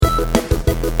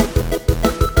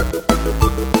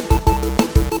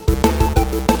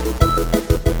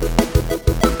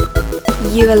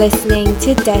You are listening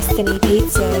to Destiny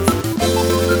Pizzas.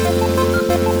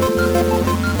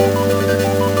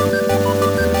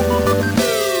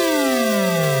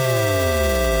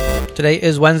 Today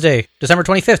is Wednesday, December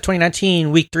 25th,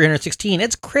 2019, week 316.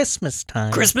 It's Christmas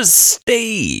time. Christmas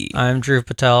Day. I'm Drew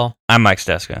Patel. I'm Mike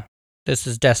Steska. This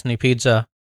is Destiny Pizza.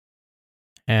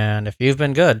 And if you've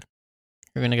been good,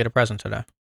 you're going to get a present today. If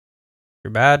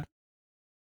you're bad,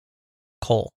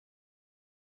 coal.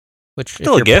 Which,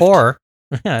 Still if a you're gift. poor,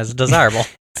 is desirable.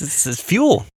 This is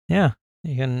fuel. Yeah.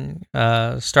 You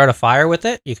can start a fire with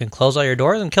it. You can close all your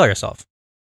doors and kill yourself.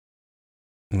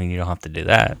 I mean, you don't have to do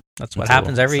that. That's what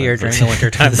happens every year during the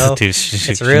winter time, though. It's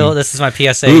It's real. This is my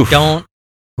PSA. Oof. Don't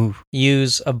Oof.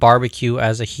 use a barbecue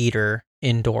as a heater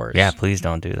indoors. Yeah, please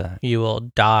don't do that. You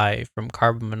will die from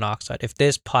carbon monoxide. If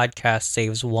this podcast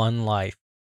saves one life,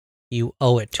 you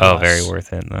owe it to us. Oh, very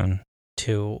worth it then.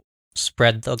 To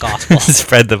spread the gospel.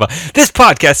 Spread the. This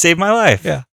podcast saved my life.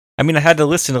 Yeah. I mean, I had to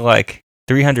listen to like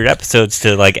 300 episodes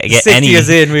to like get 6 any. years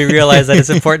in, we realized that it's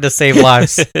important to save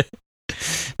lives.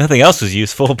 Nothing else was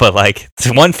useful, but like it's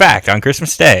one fact on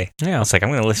Christmas Day. I Yeah. was like, I'm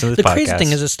going to listen to The this podcast. crazy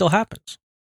thing is, it still happens.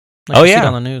 Like, Oh, you see it yeah.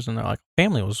 on the news, and they're like,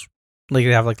 family was like,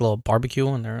 they have like a little barbecue,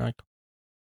 and they're like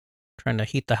trying to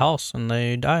heat the house, and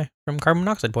they die from carbon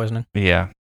monoxide poisoning. Yeah,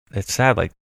 it's sad.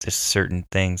 Like just certain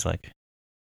things like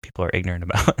people are ignorant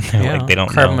about. They're like they don't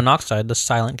carbon know. monoxide, the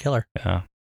silent killer, Yeah.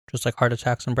 just like heart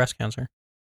attacks and breast cancer.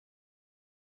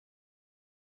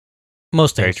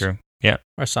 Most Very things true. Yeah.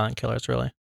 are silent killers,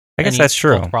 really. I guess Any that's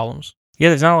true. health problems. Yeah,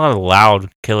 there's not a lot of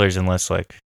loud killers unless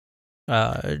like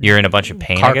you're in a bunch of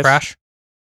pain. Car I guess. crash.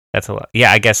 That's a lot.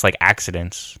 Yeah, I guess like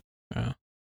accidents. Yeah.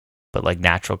 But like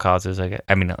natural causes,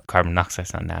 I mean, carbon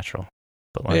monoxide's not natural,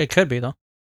 but like It could be though,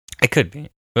 it could be.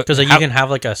 because like, How- you can have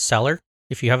like a cellar.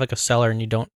 If you have like a cellar and you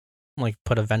don't like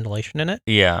put a ventilation in it,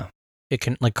 Yeah, it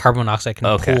can like carbon monoxide can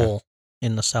Okay. pool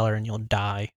in the cellar and you'll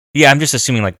die. yeah. I'm just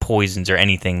assuming like poisons or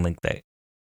anything like that.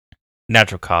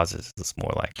 Natural causes is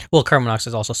more like Well, carbon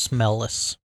monoxide is also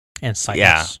smellless and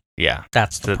sightless. Yeah. yeah.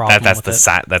 That's the So problem. that's with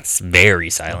the it. that's very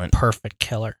The silent. perfect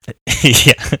killer.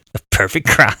 Yeah, the perfect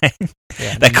crime.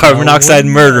 Yeah, That carbon no monoxide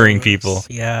one murdering knows. people.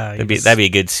 Yeah, That'd be a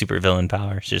good supervillain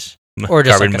power. It's just or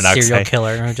just carbon like a monoxide. serial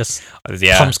killer who just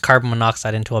Yeah, pumps carbon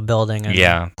monoxide into a building and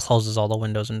Yeah. closes all the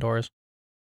windows and doors.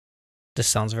 This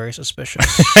sounds very suspicious.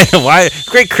 Why?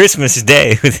 Great Christmas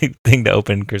Day thing to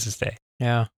open Christmas Day.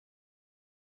 Yeah.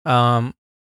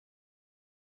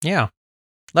 Yeah.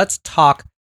 Let's talk.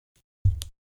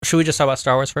 Should we just talk about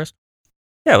Star Wars first?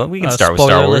 Yeah, well, we can start with Star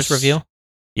Spoiler Wars list review.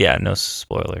 Yeah, no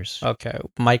spoilers. Okay,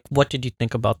 Mike, what did you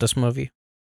think about this movie?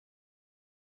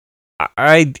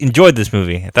 I enjoyed this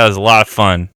movie. I thought it was a lot of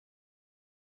fun.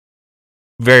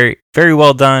 Very, very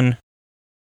well done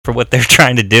for what they're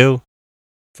trying to do,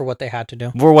 For what they had to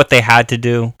do. for what they had to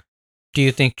do. Do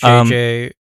you think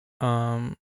JJ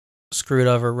screwed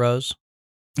over Rose?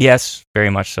 Yes, very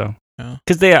much so. Yeah.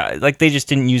 Because they just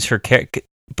didn't use her character.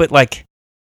 But like,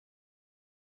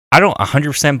 I don't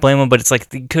 100% blame them. But it's like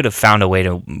they could have found a way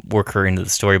to work her into the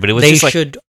story. But it was They just like,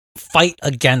 should fight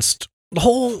against the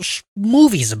whole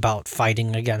movie's about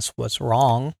fighting against what's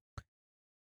wrong.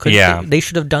 Yeah. They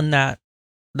should have done that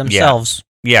themselves.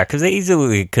 yeah, because they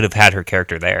easily could have had her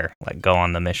character there, like go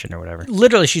on the mission or whatever.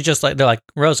 Literally, she's just like, they're like,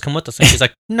 Rose, come with us. And she's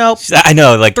like, nope. I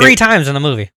know, like 3 times in the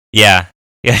movie. Yeah.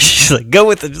 Yeah, she's like, go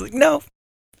with it. She's like, no,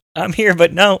 I'm here,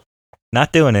 but no,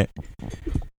 not doing it.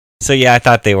 So yeah, I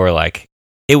thought they were like,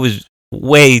 it was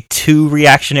way too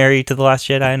reactionary to The Last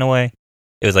Jedi in a way.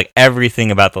 It was like everything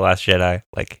about The Last Jedi,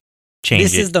 like, change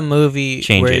This it. is the movie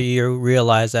Change where it. you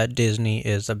realize that Disney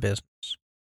is a business.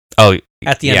 Oh,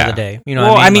 At the end of the day. You know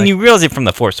well, what I mean? Like, you realize it from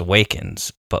The Force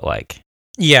Awakens, but like,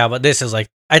 yeah, but this is like,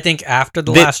 I think after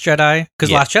The The- Last Jedi,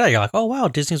 because Yeah. Last Jedi, you're like, oh wow,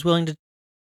 Disney's willing to.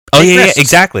 oh take yeah, risks.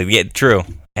 exactly. Yeah, true.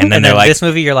 And then And they're then like, this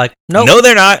movie, you're like, nope. no,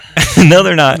 they're not. No,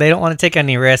 they're not. They don't want to take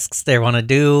any risks. They want to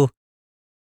do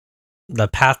the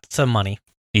path to money.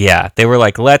 Yeah, they were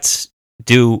like, let's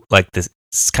do like this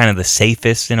kind of the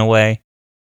safest in a way,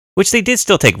 which they did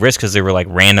still take risks because they were like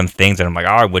random things, and I'm like,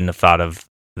 oh, I wouldn't have thought of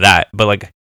that, but like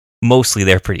mostly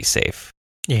they're pretty safe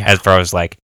Yeah. as far as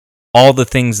like all the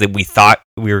things that we thought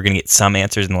we were gonna get some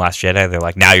answers in The Last Jedi. They're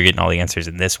like, now you're getting all the answers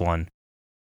in this one,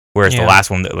 whereas Yeah. the last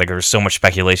one, like there was so much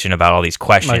speculation about all these Like,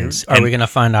 questions. are and- we going to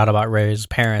find out about Rey's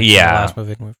parents in Yeah. the last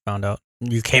movie? And we found out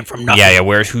you came from nothing. yeah,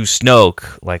 who's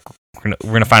Snoke? Like we're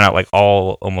gonna find out like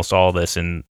almost all this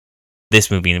in this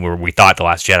movie, where we thought The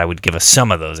Last Jedi would give us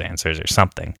some of those answers or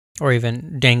something. Or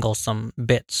even dangle some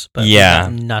bits, but Yeah.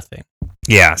 nothing.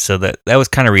 Yeah, so that was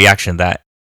kind of reaction to that.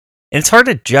 And it's hard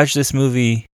to judge this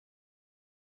movie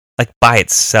like by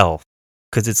itself,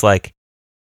 because it's like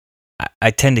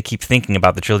I tend to keep thinking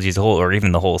about the trilogy as a whole, or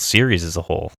even the whole series as a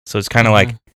whole. So it's kind of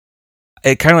like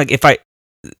if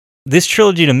this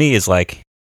trilogy to me is like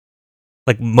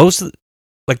most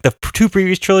like the two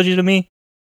previous trilogy to me,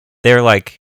 they're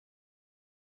like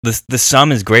the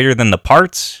sum is greater than the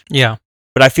parts. Yeah.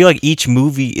 But I feel like each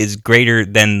movie is greater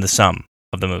than the sum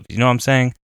of the movies. You know what I'm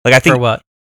saying? Like I think For what?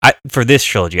 For this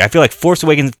trilogy, I feel like Force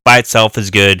Awakens by itself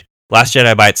is good. Last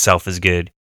Jedi by itself is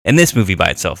good. And this movie by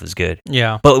itself is good.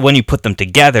 Yeah. But when you put them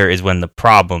together is when the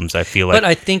problems, I feel like, but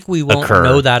I think we won't occur.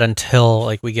 know that until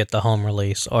like we get the home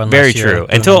release. Or unless very you're, true. like,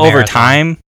 doing Until a over marathon.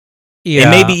 time, Yeah. it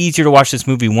may be easier to watch this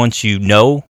movie once you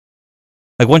know.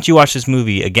 Like once you watch this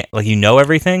movie again, like you know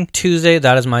everything. Tuesday,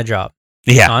 that is my job.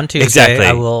 Yeah, On Tuesday, exactly.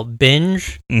 I will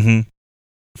binge Mm-hmm.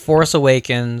 Force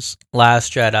Awakens,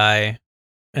 Last Jedi,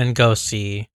 and go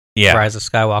see Yeah, Rise of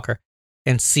Skywalker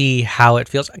and see how it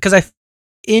feels. Because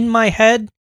in my head,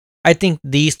 I think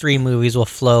these three movies will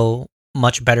flow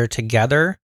much better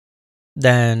together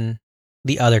than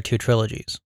the other two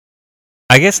trilogies.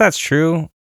 I guess that's true.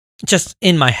 Just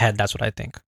in my head, that's what I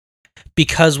think.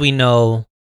 Because we know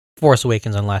Force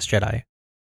Awakens and Last Jedi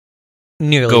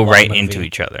nearly Go one right movie. into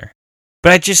each other.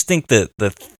 But I just think that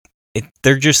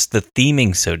they're just the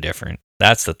theming's so different.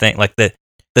 That's the thing. Like the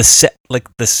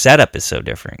setup is so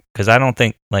different because I don't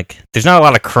think like there's not a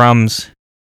lot of crumbs.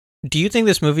 Do you think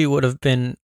this movie would have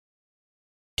been?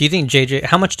 Do you think JJ?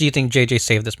 How much do you think JJ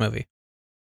saved this movie?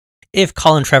 If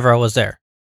Colin Trevorrow was there,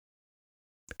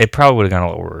 It probably would have gone a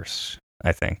little worse.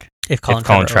 I think if Colin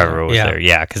Trevorrow was yeah. there,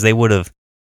 yeah, because they would have.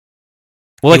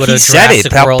 Well, like he would've said it.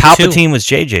 Jurassic World Palpatine was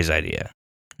JJ's idea.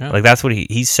 Yeah. Like that's what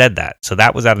he said that. So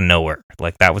that was out of nowhere.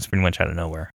 Like that was pretty much out of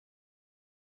nowhere.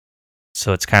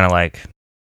 So it's kind of like,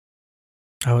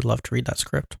 I would love to read that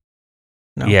script.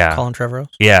 No, Yeah. Colin Trevorrow.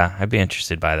 yeah, I'd be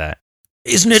interested by that.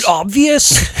 Isn't it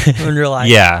obvious? And you're like,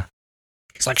 Yeah,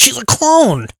 He's like, she's a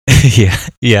clone.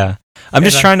 yeah. I'm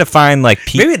just Yeah. trying to find like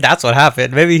Maybe that's what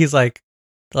happened. Maybe he's like,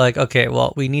 okay,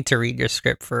 well, we need to read your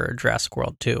script for Jurassic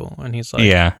World 2. And he's like,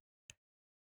 yeah,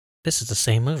 this is the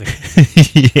same movie.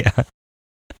 yeah.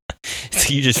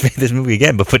 So you just made this movie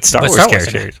again, but put Star But Wars Star Wars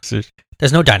in characters.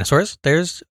 There's no dinosaurs.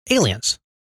 There's aliens.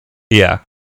 Yeah,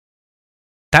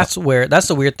 That's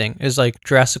the weird thing is like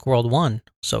Jurassic World 1,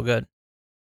 so good.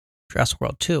 Jurassic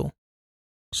World 2,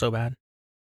 so bad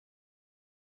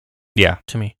yeah.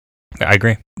 to me. I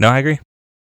agree. No, I agree.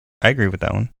 I agree with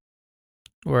that one.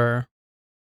 Where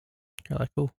you're like,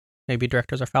 oh, maybe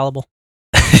directors are fallible.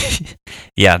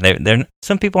 Yeah, they're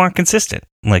some people aren't consistent.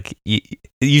 Like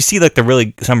you see, like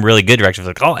some really good directors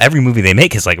like, oh, every movie they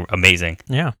make is like amazing.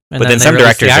 Yeah. And But then they some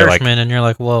release directors The are like- Irishman, and you're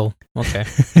like, whoa, okay.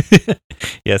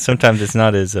 Yeah, sometimes it's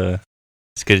not as good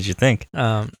as you think.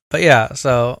 But yeah,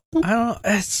 so I don't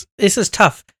know. This is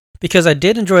tough because I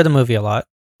did enjoy the movie a lot.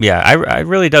 Yeah, I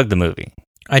really dug the movie.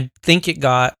 I think it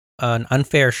got an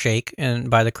unfair shake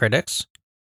by the critics.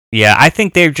 Yeah, I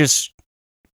think they're just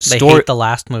They hate the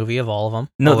last movie of all of them.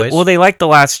 No, always. well, they like The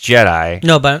Last Jedi.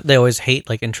 No, but they always hate,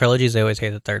 like in trilogies, they always hate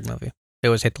the third movie. They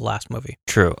always hate the last movie.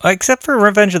 True, except for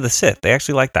Revenge of the Sith, they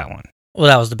actually like that one. Well,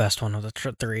 that was the best one of the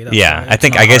three. That's Yeah, why it's I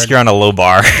not guess hard. you're on a low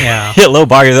bar. Yeah. Hit low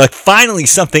bar. You're like, finally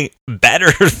something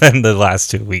better than the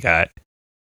last two we got.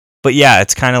 But yeah,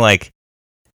 it's kind of like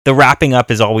the wrapping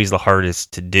up is always the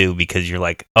hardest to do because you're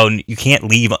like, oh, you can't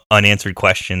leave unanswered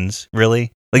questions.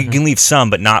 Really, like you can leave some,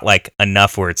 but not like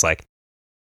enough where it's like,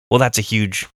 well, that's a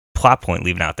huge plot point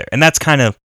leaving out there, and that's kind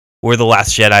of where The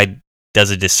Last Jedi does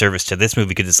a disservice to this movie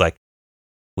because it's like,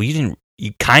 well,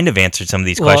 you kind of answered some of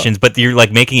these questions, but you're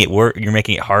like making it work. You're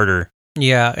making it harder.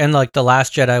 Yeah, and like The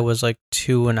Last Jedi was like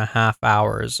 2.5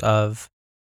 hours of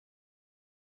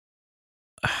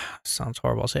sounds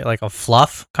horrible to say, like a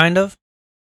fluff kind of,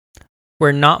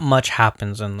 where not much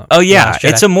happens in the. Oh yeah, Last Jedi.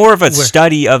 it's a more of a Where-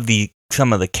 study of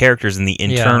some of the characters and the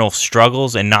internal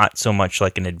struggles, and not so much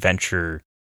like an adventure.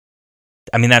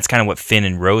 I mean, that's kind of what Finn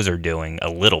and Rose are doing a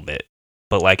little bit,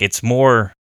 but like it's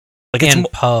more like it's and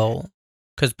Poe,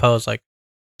 because Poe's like,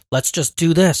 let's just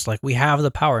do this. Like we have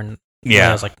the power, and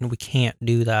yeah, Leia's like, no, we can't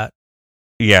do that.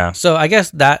 yeah, So I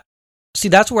guess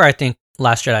that's where I think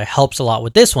Last Jedi helps a lot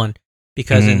with this one,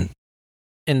 because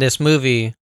in this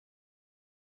movie,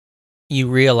 you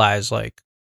realize like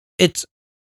it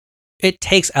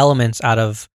takes elements out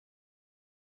of.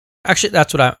 Actually,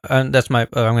 that's what I'm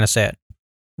going to say it.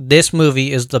 This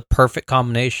movie is the perfect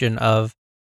combination of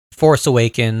Force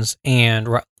Awakens and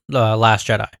Last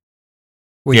Jedi,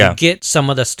 where Yeah. you get some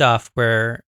of the stuff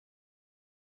where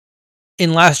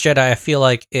in Last Jedi, I feel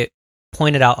like it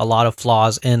pointed out a lot of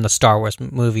flaws in the Star Wars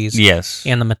movies yes,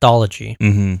 and the mythology,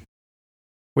 mm-hmm.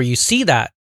 where you see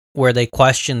that, where they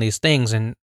question these things,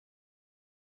 and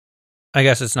I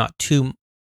guess it's not too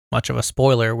much of a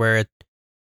spoiler where it,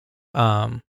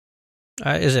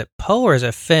 is it Poe or is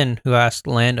it Finn who asked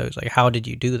Lando, he's like, how did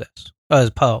you do this? Oh, it's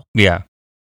Poe. Yeah.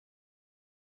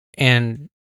 And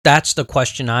that's the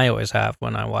question I always have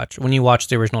when you watch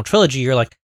the original trilogy. You're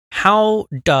like, how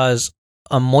does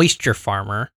a moisture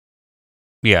farmer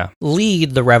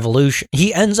lead the revolution?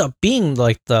 He ends up being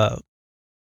like the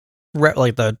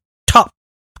top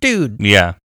dude.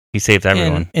 Yeah. He saved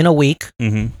everyone. In a week.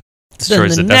 Mm-hmm. Then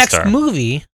the next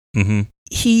movie,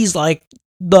 he's like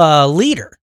the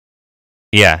leader.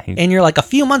 Yeah. And you're like, a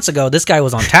few months ago, this guy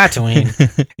was on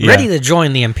Tatooine, ready to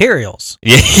join the Imperials.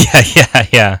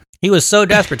 Yeah. He was so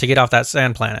desperate to get off that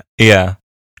sand planet. Yeah.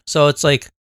 So it's like,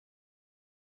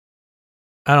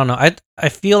 I don't know. I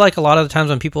feel like a lot of the times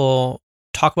when people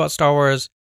talk about Star Wars,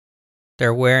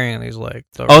 they're wearing these like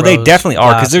they definitely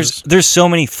are, because there's so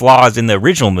many flaws in the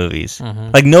original movies.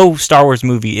 Mm-hmm. Like no Star Wars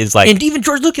movie is like, and even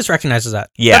George Lucas recognizes that.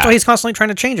 Yeah, that's why he's constantly trying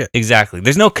to change it. Exactly.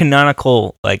 There's no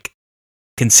canonical like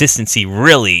consistency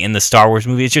really in the Star Wars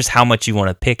movie. It's just how much you want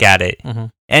to pick at it, and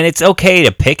it's okay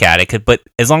to pick at it. But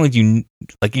as long as you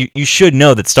like, you should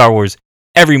know that Star Wars,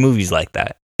 every movie's like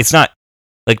that. It's not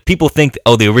like people think,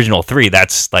 oh, the original 3,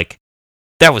 that's like,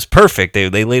 that was perfect. They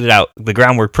laid it out, the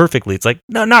groundwork perfectly. It's like,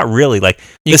 no, not really. Like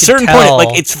you the certain point,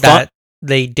 like it's fun.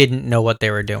 They didn't know what they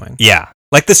were doing. Yeah,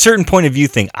 like the certain point of view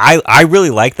thing. I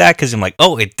really like that because I'm like,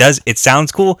 oh, it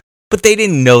sounds cool, but they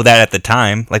didn't know that at the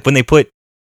time. Like when they put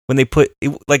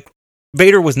it, like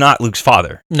Vader was not Luke's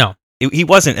father. No, he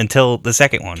wasn't until the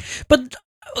second one. But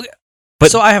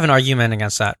so I have an argument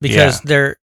against that because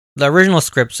the original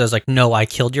script says like, no, I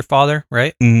killed your father.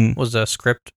 Right? Mm-hmm. Was the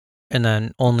script. And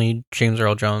then only James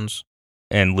Earl Jones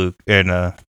and Luke and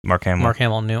Mark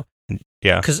Hamill knew.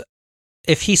 Yeah, because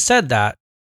if he said that,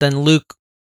 then Luke,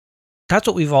 that's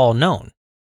what we've all known,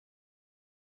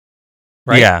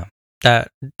 right? Yeah,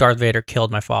 that Darth Vader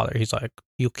killed my father. He's like,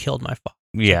 you killed my father.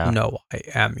 Yeah, like, no, I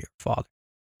am your father.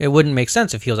 It wouldn't make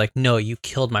sense if he was like, no, you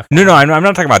killed my father. No, I'm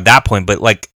not talking about that point. But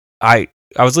like, I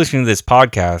was listening to this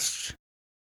podcast,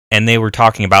 and they were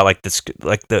talking about like this,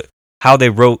 like how they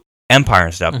wrote Empire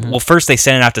and stuff. Well, first they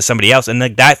sent it out to somebody else, and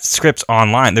like that script's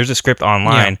online. There's a script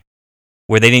online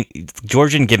where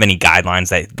George didn't give any guidelines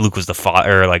that Luke was the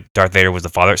father, or like Darth Vader was the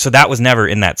father. So that was never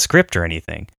in that script or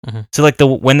anything. So like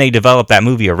when they developed that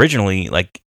movie originally,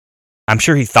 like I'm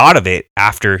sure he thought of it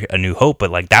after A New Hope, but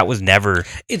like that was never.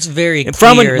 It's very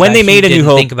clear when they made A New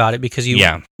Hope. Think about it because you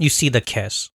see the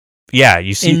kiss. Yeah,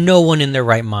 you see, and no one in their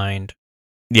right mind.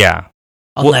 Yeah.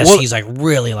 Unless he's like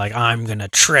really like, I'm gonna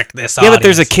trick this audience. Yeah, but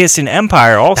there's a kiss in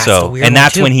Empire also, and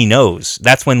that's when he knows.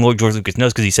 That's when Lord George Lucas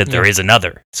knows because he said there is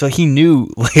another. So he knew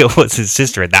Leia was his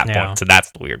sister at that point. So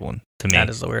that's the weird one to me. That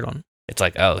is the weird one. It's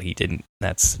like, oh, he didn't.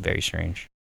 That's very strange.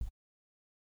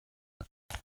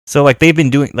 So like they've been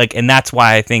doing like, and that's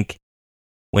why I think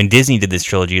when Disney did this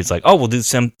trilogy, it's like, oh, we'll do the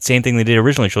same thing they did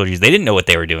originally trilogies. They didn't know what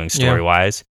they were doing story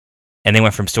wise. And they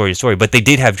went from story to story, but they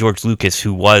did have George Lucas,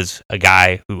 who was a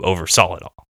guy who oversaw it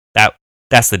all.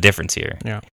 That's the difference here.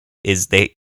 Yeah, is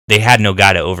they had no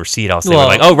guy to oversee it all. So they were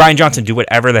like, oh, Rian Johnson, do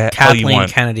whatever the hell you want. Kathleen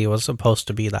Kennedy was supposed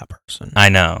to be that person. I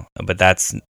know, but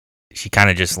she kind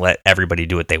of just let everybody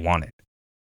do what they wanted,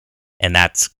 and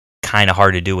that's kind of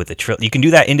hard to do with the trilogy. You can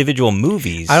do that individual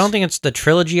movies. I don't think it's the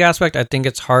trilogy aspect. I think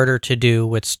it's harder to do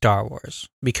with Star Wars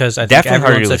because I think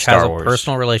everyone has a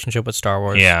personal relationship with Star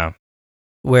Wars. Yeah.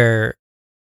 Where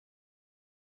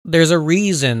there's a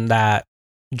reason that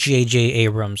J.J.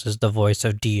 Abrams is the voice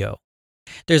of Dio.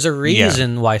 There's a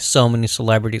reason why so many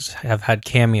celebrities have had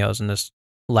cameos in this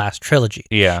last trilogy.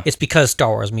 Yeah. It's because Star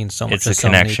Wars means so much to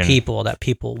so many people that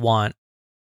people want.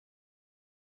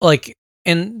 Like,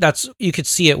 and you could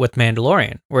see it with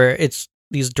Mandalorian, where it's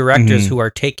these directors who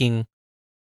are taking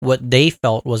what they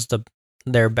felt was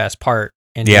their best part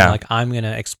and being like, I'm going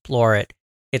to explore it.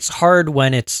 It's hard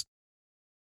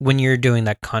when you're doing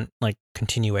that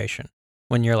continuation,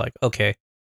 when you're like, okay,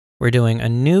 we're doing a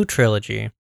new trilogy.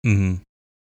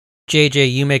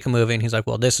 JJ, you make a movie, and he's like,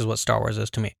 well, this is what Star Wars is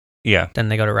to me. Yeah. Then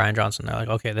they go to Rian Johnson. They're like,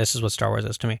 okay, this is what Star Wars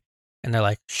is to me. And they're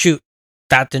like, shoot,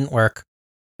 that didn't work.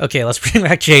 Okay, let's bring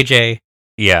back JJ.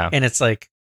 Yeah. And it's like,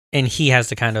 and he has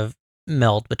to kind of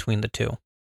meld between the two.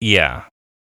 Yeah.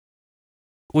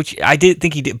 Which I did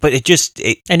think he did, but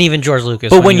and even George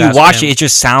Lucas. But when you watch it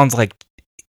just sounds like,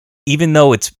 even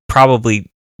though it's probably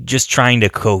just trying to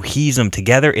cohese them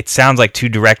together, it sounds like two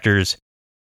directors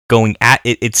going at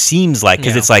it. It seems like,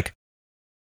 because it's like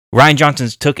Rian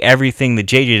Johnson's took everything that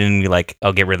JJ did and be like,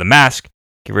 I'll get rid of the mask,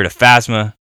 get rid of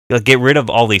Phasma, get rid of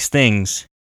all these things,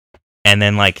 and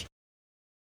then like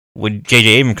when JJ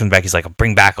Abrams comes back, he's like, I'll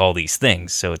bring back all these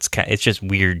things. So it's just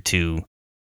weird to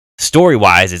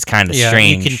story-wise, it's kind of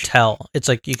strange. You can tell. It's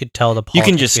like you could tell the You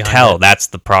can politics just behind tell it. that's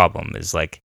the problem, is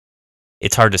like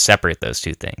it's hard to separate those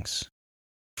two things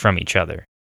from each other.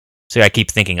 So I keep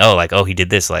thinking, he did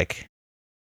this, like,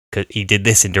 'cause he did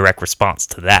this in direct response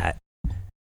to that.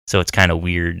 So it's kind of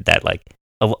weird that, like,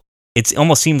 it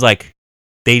almost seems like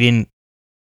he didn't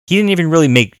even really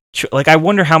make, like, I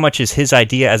wonder how much is his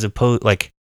idea as opposed,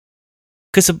 like,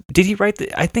 because did he write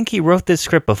I think he wrote this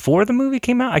script before the movie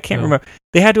came out? I can't remember.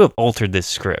 They had to have altered this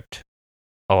script.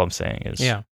 All I'm saying is,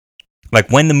 like,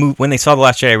 when they saw The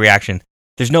Last Jedi reaction,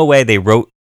 there's no way they wrote,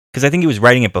 because I think he was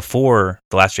writing it before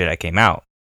The Last Jedi came out.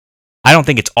 I don't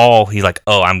think it's all he's like,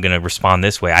 oh, I'm gonna respond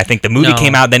this way. I think the movie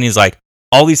came out, then he's like,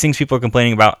 all these things people are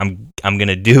complaining about, I'm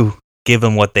gonna give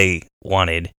them what they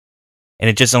wanted, and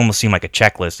it just almost seemed like a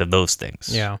checklist of those things.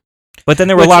 Yeah. But then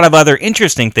there were a lot of other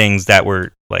interesting things that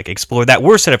were, like, explored that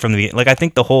were set up from the beginning. Like, I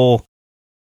think all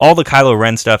the Kylo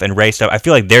Ren stuff and Rey stuff, I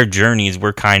feel like their journeys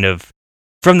were kind of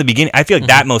from the beginning. I feel like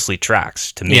that mostly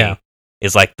tracks to me. Yeah.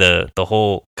 Is like the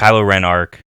whole Kylo Ren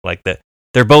arc, like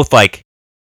they're both like,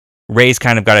 Rey's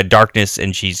kind of got a darkness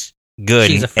and she's good,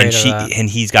 She's afraid of that. and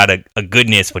he's got a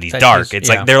goodness, but he's That dark. It's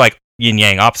like they're like yin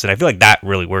yang opposite. I feel like that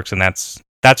really works, and that's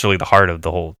really the heart of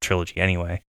the whole trilogy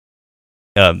anyway.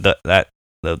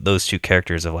 Those two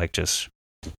characters of, like, just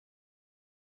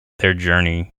their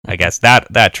journey, I guess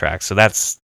that tracks. So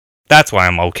that's why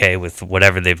I'm okay with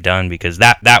whatever they've done, because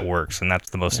that works, and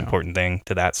that's the most important thing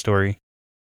to that story.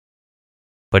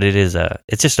 But it's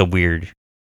just a weird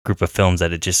group of films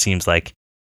that it just seems like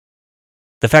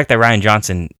the fact that Rian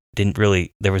Johnson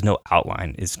there was no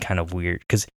outline is kind of weird,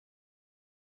 because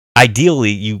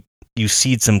ideally you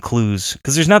seed some clues,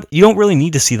 because you don't really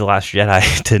need to see The Last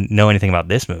Jedi to know anything about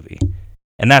this movie.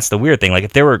 And that's the weird thing. Like,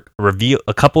 if there were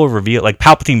a couple of reveal, like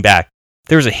Palpatine back,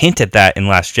 there was a hint at that in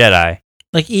Last Jedi.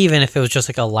 Like, even if it was just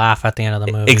like a laugh at the end of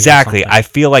the movie. Exactly. I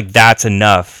feel like that's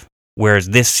enough, whereas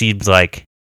this seems like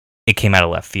it came out of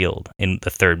left field in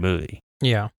the third movie.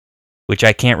 Yeah. Which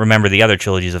I can't remember the other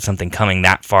trilogies of something coming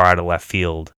that far out of left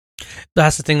field.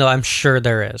 That's the thing, though. I'm sure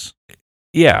there is.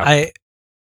 Yeah.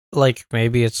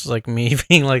 Maybe it's like me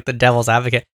being like the devil's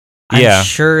advocate. Yeah. I'm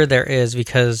sure there is,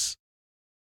 because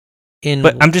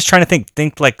But I'm just trying to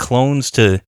think like clones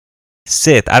to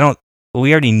Sith.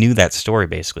 We already knew that story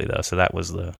basically, though, so that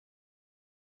was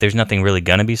there's nothing really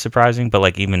gonna be surprising, but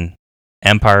like even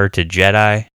Empire to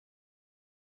Jedi,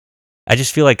 I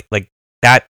just feel like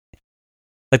that,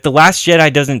 like The Last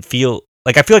Jedi doesn't feel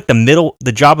like, I feel like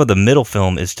the job of the middle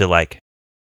film is to, like,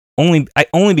 only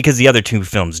because the other two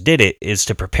films did it, is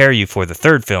to prepare you for the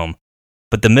third film,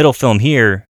 but the middle film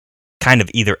here kind of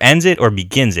either ends it or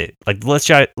begins it. Like, Last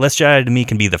Jedi to me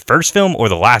can be the first film or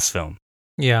the last film.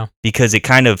 Yeah. Because it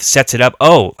kind of sets it up,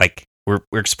 oh, like, we're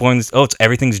exploring this, oh,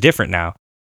 everything's different now.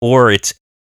 Or it's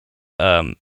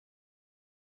either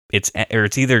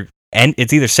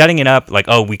setting it up, like,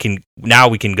 oh, we can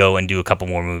go and do a couple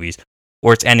more movies,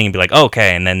 or it's ending and be like, oh,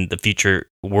 okay, and then the future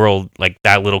world, like,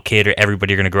 that little kid or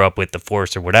everybody you're going to grow up with, the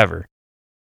Force or whatever.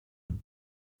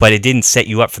 But it didn't set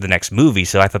you up for the next movie,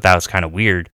 so I thought that was kind of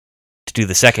weird to do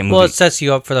the second movie. Well, it sets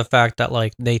you up for the fact that,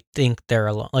 like, they think they're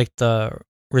alone. Like, the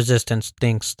Resistance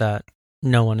thinks that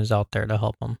no one is out there to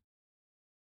help them.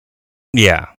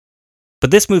 Yeah.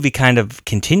 But this movie kind of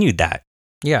continued that.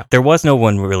 Yeah. There was no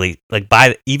one really, like,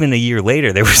 even a year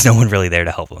later, there was no one really there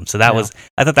to help them. So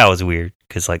I thought that was weird,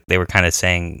 because, like, they were kind of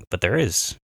saying, but there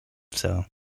is. So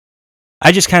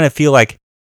I just kind of feel like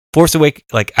Force Awakens,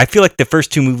 like, I feel like the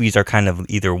first two movies are kind of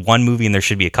either one movie and there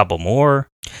should be a couple more.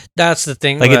 That's the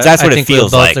thing. Like, that's what it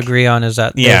feels like. I think we both agree on is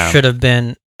that there should have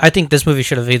been, I think this movie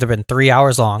should have either been 3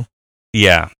 hours long.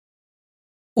 Yeah.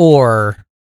 Or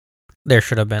there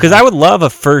should have been. Because I would love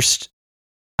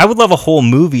a whole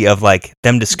movie of, like,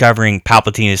 them discovering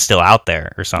Palpatine is still out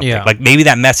there or something. Yeah. Like, maybe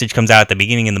that message comes out at the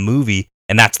beginning of the movie,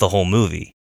 and that's the whole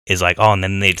movie. Is like, oh, and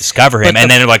then they discover him, and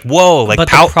then they're like, whoa, like, but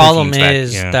the problem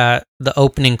is that the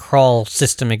opening crawl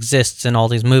system exists in all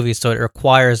these movies, so it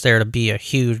requires there to be a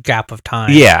huge gap of time.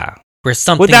 Yeah. Where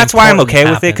something. Well, that's why I'm okay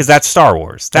happens. with it, because that's Star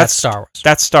Wars. That's Star Wars.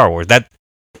 That's Star Wars.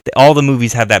 All the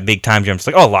movies have that big time jump. It's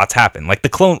like, oh, lots happen. Like the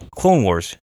Clone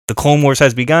Wars. The Clone Wars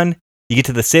has begun. You get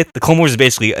to the Sith. The Clone Wars is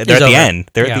basically they're at the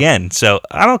end. They're at the end. So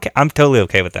I'm okay. I'm totally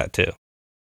okay with that too.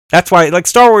 That's why, like,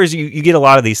 Star Wars, you get a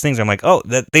lot of these things. I'm like, oh,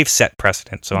 they've set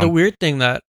precedent. So weird thing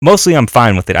that mostly I'm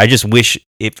fine with it. I just wish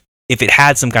if it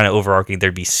had some kind of overarching,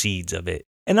 there'd be seeds of it.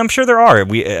 And I'm sure there are.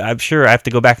 I'm sure I have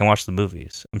to go back and watch the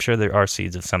movies. I'm sure there are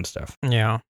seeds of some stuff.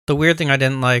 Yeah. The weird thing I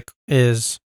didn't like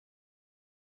is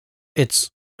it's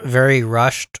very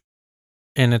rushed,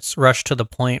 and it's rushed to the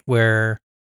point where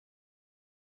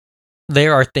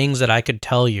there are things that I could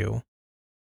tell you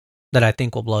that I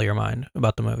think will blow your mind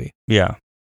about the movie. Yeah.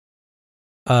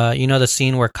 You know the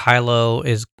scene where Kylo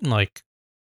is like,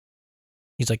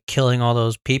 he's like killing all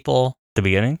those people The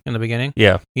beginning? in the beginning?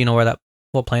 Yeah. You know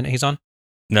what planet he's on?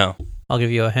 No. I'll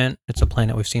give you a hint. It's a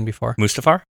planet we've seen before.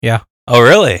 Mustafar? Yeah. Oh,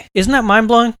 really? Isn't that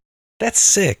mind-blowing? That's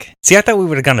sick. See, I thought we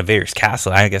would have gone to Vader's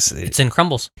castle. I guess It's in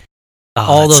Crumbles. oh,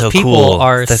 All that's those so people cool.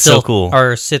 are That's still so cool.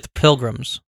 are Sith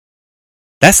pilgrims.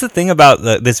 That's the thing about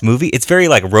this movie. It's very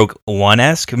like Rogue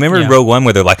One-esque. Remember Yeah. Rogue One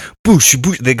where they're like, boosh,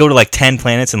 boosh. They go to like 10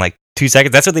 planets in like 2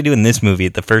 seconds. That's what they do in this movie.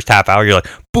 At the first half hour, you're like,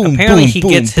 boom, Apparently, boom, he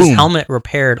boom, gets boom. his helmet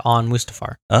repaired on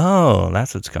Mustafar. Oh,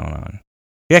 that's what's going on.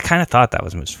 Yeah, I kind of thought that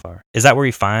was Mustafar. Is that where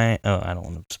he find? Oh, I don't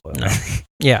want to spoil No. it.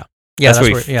 Yeah, that's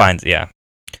where he finds. Yeah,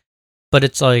 But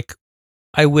it's like,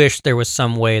 I wish there was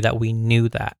some way that we knew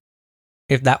that,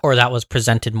 that was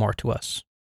presented more to us.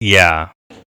 yeah.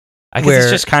 I guess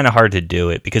it's just kind of hard to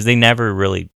do it because they never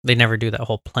really. They never do that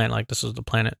whole planet. Like, this is the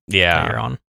planet that you're Yeah,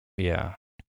 on. yeah.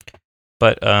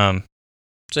 But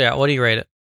So yeah, what do you rate it?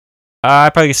 I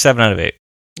probably get 7 out of 8.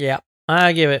 Yeah,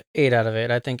 I give it 8 out of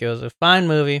 8. I think it was a fine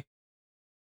movie.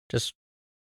 Just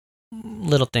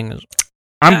little things.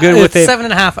 I'm good with it.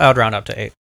 7.5. I would round up to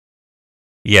 8.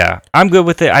 Yeah, I'm good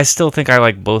with it. I still think I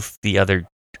like both the other.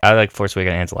 I like Force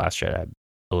Awakens and The Last Jedi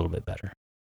a little bit better.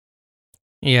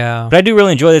 Yeah, But I do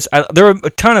really enjoy this. There were a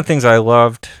ton of things I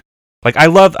loved. Like I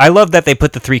love that they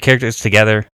put the 3 characters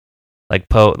together, like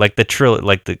Poe, like the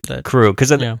the crew, because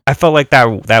yeah. I felt like that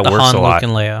the works Han, a lot. Luke,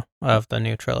 and Leia of the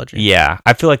new trilogy. Yeah,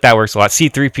 I feel like that works a lot.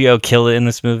 C-3PO killed it in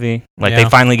this movie. Like Yeah. they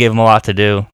finally gave him a lot to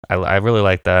do. I really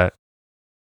like that.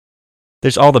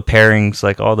 There's all the pairings,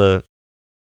 like all the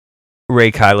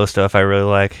Rey Kylo stuff. I really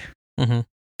like. Mm-hmm.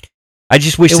 I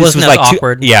just wish It this wasn't was as like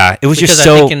awkward. yeah, it was Because just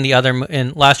I so. think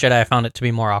in Last Jedi, I found it to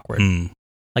be more awkward.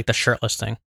 Like the shirtless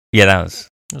thing. Yeah, that was.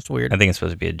 That's weird. I think it's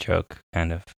supposed to be a joke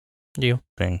kind of Do you?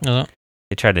 thing. Is it?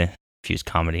 They tried to fuse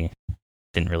comedy.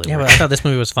 Didn't really Yeah, work. but I thought this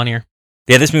movie was funnier.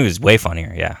 Yeah, this movie is way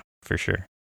funnier. Yeah, for sure.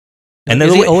 And And is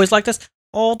the he way- always like this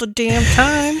all the damn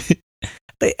time?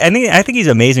 I think he's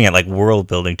amazing at like world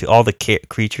building to all the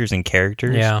creatures and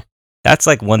characters. Yeah. That's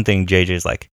like one thing JJ's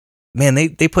like, man, they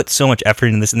put so much effort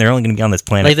in this and they're only going to be on this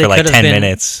planet Like, they for like could've 10 been-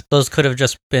 minutes. Those could have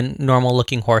just been normal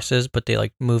looking horses, but they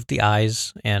like moved the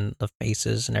eyes and the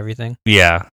faces and everything.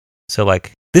 Yeah. So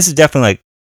like, this is definitely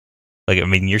like, I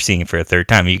mean, you're seeing it for a third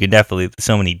time. You can definitely,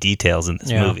 so many details in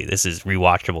this Yeah. movie. This is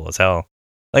rewatchable as hell.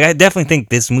 Like, I definitely think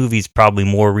this movie's probably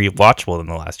more rewatchable than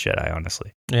The Last Jedi,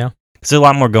 honestly. Yeah. There's a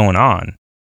lot more going on.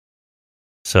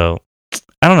 So,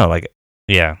 I don't know, like,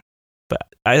 yeah. But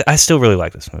I still really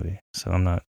like this movie. So I'm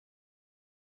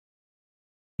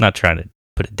not trying to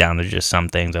put it down. There's just some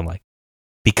things I'm like,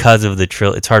 because of the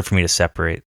it's hard for me to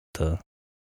separate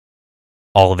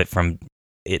all of it from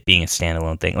it being a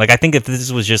standalone thing. Like, I think if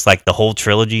this was just like the whole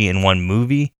trilogy in one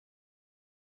movie,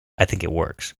 I think it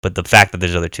works. But the fact that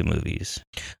there's other 2 movies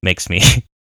makes me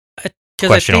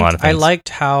question a lot of I things. liked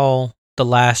how The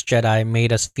Last Jedi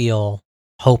made us feel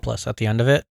hopeless at the end of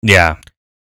it. Yeah.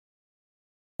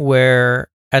 Where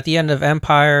at the end of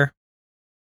Empire,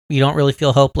 you don't really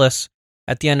feel hopeless.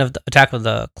 At the end of the Attack of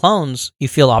the Clones, you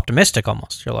feel optimistic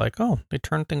almost. You're like, oh, they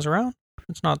turned things around.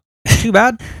 It's not too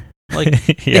bad. Like,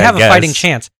 they have a fighting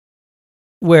chance.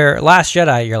 Where Last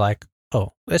Jedi, you're like,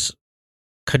 oh, this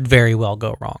could very well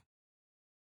go wrong.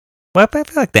 Well, I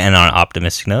feel like they end on an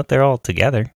optimistic note. They're all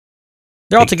together.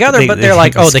 They're all together, but they're they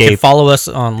like, can oh, they can escape. follow us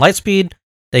on Lightspeed.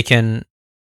 They can,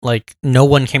 like, no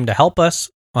one came to help us,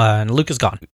 and Luke is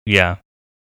gone. Yeah.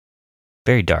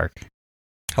 Very dark.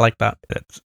 I like that.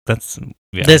 That's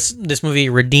yeah. This movie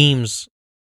redeems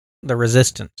the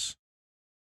Resistance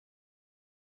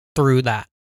through that,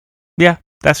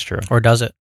 That's true. or does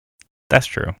it? That's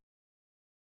true.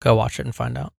 Go watch it and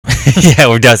find out. Yeah,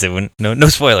 or does it? No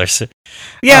spoilers.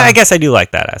 Yeah, I guess I do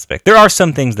like that aspect. There are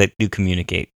some things that do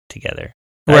communicate together.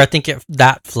 Where Right. I think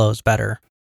that flows better.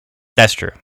 That's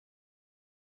true.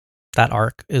 That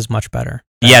arc is much better.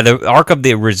 Yeah, the arc of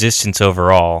the Resistance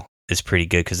overall is pretty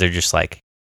good because they're just like,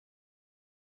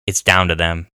 it's down to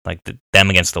them, like them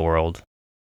against the world.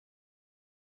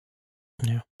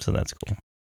 Yeah. So that's cool.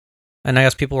 And I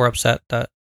guess people were upset that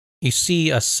you see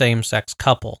a same-sex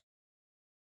couple,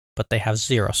 but they have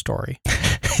zero story.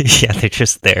 Yeah, they're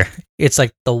just there. It's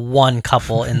like the one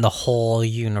couple in the whole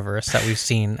universe that we've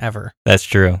seen ever. That's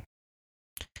true.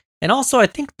 And also, I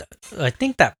think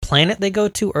that planet they go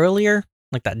to earlier,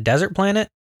 like that desert planet,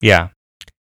 Yeah.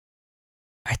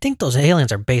 I think those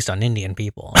aliens are based on Indian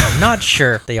people. I'm not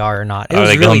sure if they are or not. It Are was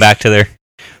they really going back to their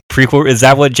prequel? Is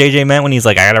that what JJ meant when he's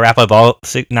like, I gotta wrap up all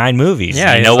 9 movies?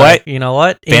 Yeah, you he's know like, what? You know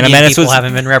what? Phantom Indian Menace people was-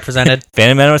 haven't been represented.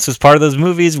 Phantom Menace was part of those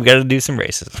movies. We gotta do some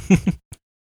racism.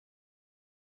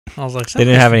 I was like, They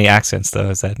didn't have any accents though.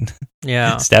 Is that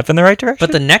yeah. step in the right direction?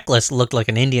 But the necklace looked like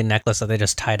an Indian necklace that they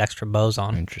just tied extra bows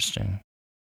on. Interesting.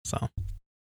 So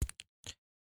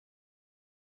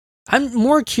I'm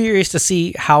more curious to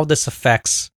see how this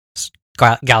affects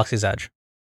Galaxy's Edge.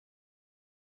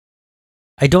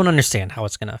 I don't understand how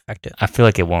it's going to affect it. I feel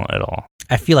like it won't at all.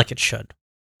 I feel like it should.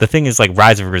 The thing is, like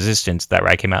Rise of Resistance, that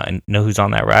ride came out, and know who's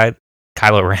on that ride?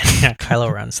 Kylo Ren. Yeah,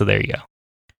 Kylo Ren. So there you go.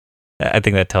 I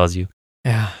think that tells you.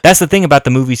 Yeah. That's the thing about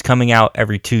the movies coming out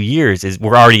every 2 years is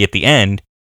we're already at the end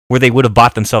where they would have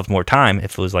bought themselves more time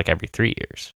if it was like every 3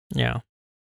 years. Yeah.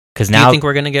 Because Do now, you think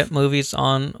we're going to get movies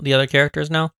on the other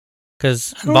characters now?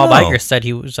 Because I don't Bob know. Iger said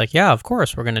he was like, yeah, of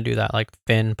course we're going to do that. Like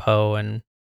Finn, Poe, and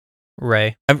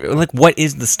Rey. like, what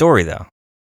is the story though?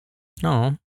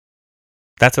 No.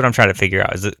 That's what I'm trying to figure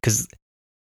out. Is it because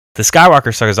the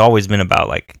Skywalker saga has always been about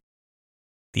like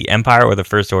the Empire or the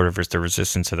First Order versus the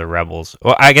Resistance or the Rebels?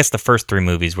 Well, I guess the first 3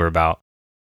 movies were about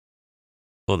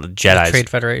the Jedi's, The Trade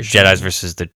Federation. Jedi's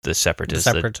versus the Separatists,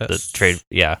 The the Separatists. trade,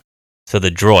 yeah. So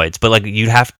the droids, but like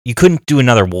you couldn't do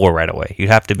another war right away. You'd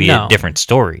have to be No. a different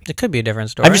story. It could be a different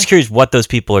story. I'm just curious what those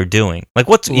people are doing. Like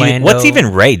what's Lando.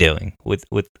 even Rey doing with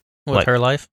With like- her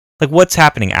life. like what's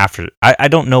happening after? I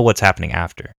don't know what's happening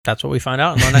after. That's what we find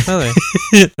out in the next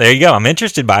movie. There you go. I'm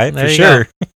interested by it There for you sure.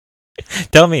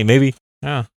 Tell me, maybe.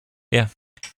 Yeah. Yeah.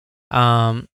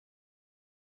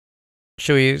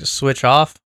 Should we switch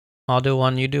off? I'll do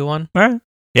one, you do one. All right.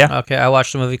 Yeah. Okay, I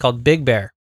watched a movie called Big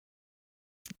Bear.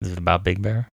 Is it about Big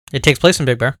Bear? It takes place in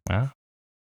Big Bear. Wow.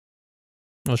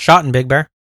 It was shot in Big Bear.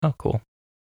 Oh, cool.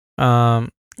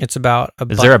 It's about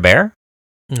Is there a bear?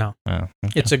 No. Oh,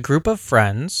 okay. It's a group of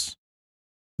friends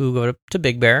who go to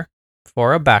Big Bear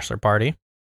for a bachelor party.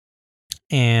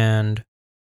 And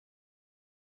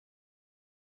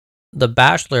the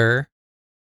bachelor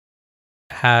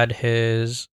had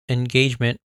his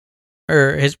engagement,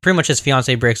 or pretty much his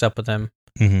fiance breaks up with him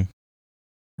Mhm.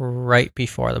 right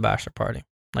before the bachelor party,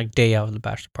 like day out of the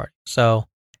bachelor party. So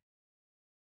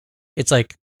it's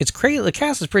like, it's crazy. The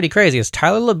cast is pretty crazy. It's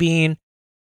Tyler Labine,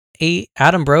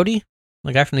 Adam Brody,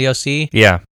 the guy from the OC,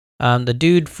 Yeah. the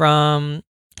dude from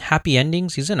Happy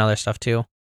Endings. He's in other stuff too,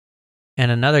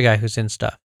 and another guy who's in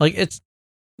stuff. Like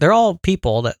they're all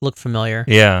people that look familiar.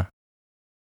 Yeah.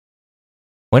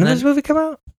 When And did this movie come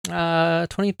out?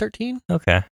 2013,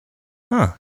 Okay.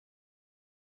 Huh.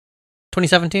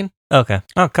 2017. Okay.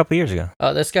 Oh, a couple years ago.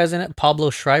 This guy's in it. Pablo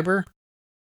Schreiber.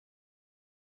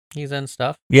 He's in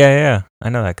stuff. Yeah. I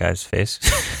know that guy's face.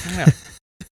 Yeah.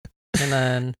 And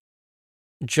then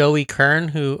Joey Kern,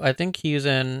 who I think he's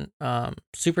in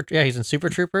he's in Super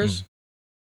Troopers.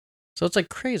 So it's like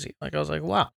crazy. Like I was like,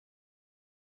 wow.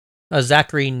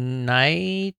 Zachary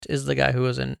Knight is the guy who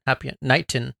was in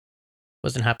Knighton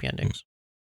was in Happy Endings.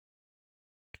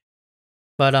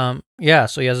 But yeah,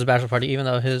 so he has his bachelor party even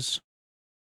though his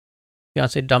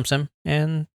fiance dumps him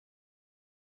and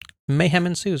mayhem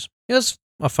ensues. It was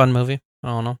a fun movie. I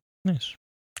don't know. Nice.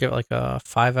 Give it like a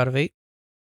 5 out of 8.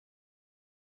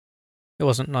 It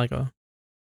wasn't like it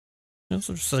was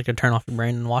just like a turn off your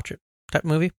brain and watch it type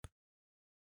movie.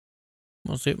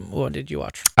 What did you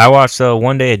watch? I watched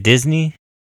One Day at Disney,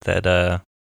 that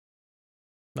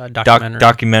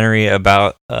documentary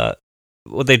about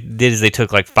what they did is they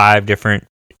took like 5 different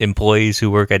employees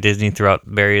who work at Disney throughout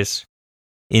various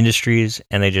industries,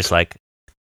 and they just like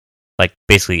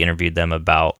basically interviewed them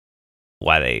about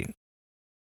why they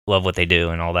love what they do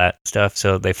and all that stuff.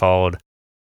 So they followed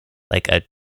like a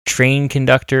train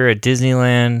conductor at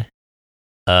Disneyland,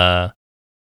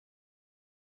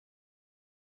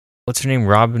 what's her name?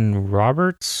 Robin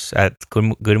Roberts at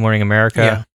Good Morning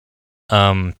America.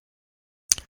 Yeah.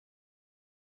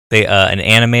 They an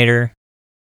animator.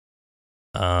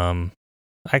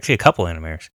 Actually a couple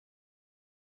animators.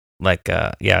 Like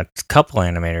yeah, it's a couple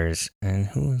animators, and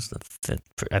who was the fifth?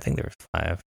 I think there were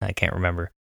 5. I can't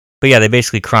remember. But yeah, they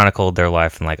basically chronicled their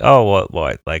life and like, oh,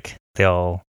 what like they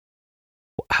all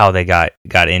how they got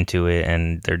into it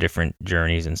and their different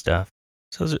journeys and stuff.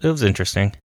 So it was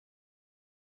interesting.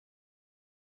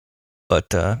 But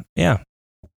yeah,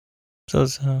 so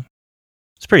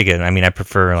it's pretty good. I mean, I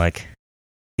prefer like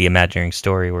the Imagineering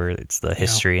story where it's the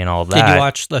history and all that. Did you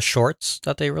watch the shorts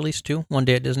that they released too? One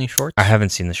Day at Disney shorts. I haven't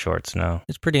seen the shorts. No.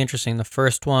 It's pretty interesting. The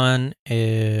first one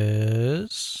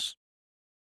is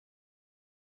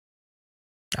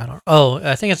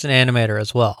I think it's an animator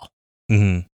as well.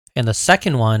 Mm-hmm. And the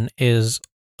second one is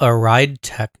a ride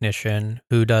technician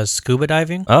who does scuba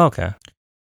diving. Oh, okay.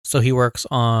 So he works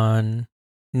on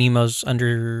Nemo's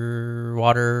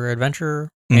Underwater Adventure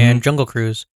and Jungle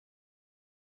Cruise.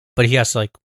 But he has to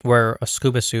like wear a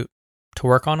scuba suit to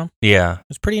work on them. Yeah.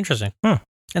 It's pretty interesting. Huh.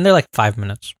 And they're like 5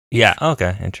 minutes. Yeah.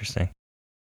 Okay. Interesting.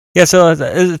 Yeah. So it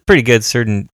was pretty good.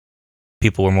 Certain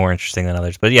people were more interesting than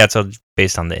others, but yeah, it's all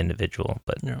based on the individual.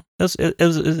 But Yeah. it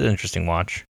was an interesting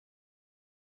watch.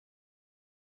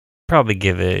 I'd probably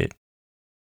give it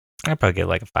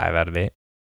like a 5 out of 8.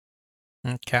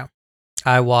 Okay.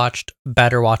 I watched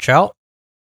Better Watch Out,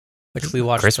 which we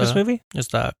watched. Christmas movie? It's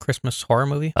the Christmas horror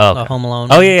movie. Oh, The okay. Home Alone.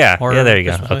 Oh yeah. horror Yeah, there you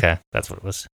go. Christmas movie. Okay, that's what it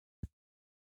was.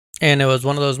 And it was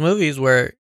one of those movies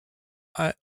where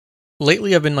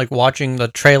lately I've been like watching the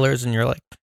trailers and you're like,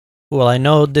 well, I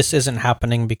know this isn't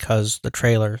happening because the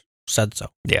trailer said so.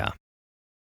 Yeah.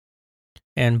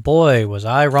 And boy, was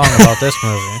I wrong about this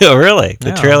movie. Oh, really? The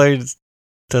Yeah. trailer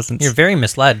doesn't. You're very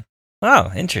misled.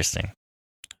 Oh, interesting.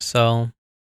 So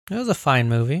it was a fine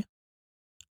movie.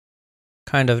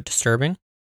 Kind of disturbing,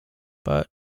 but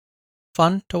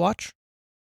fun to watch.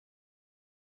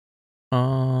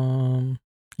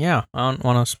 Yeah, I don't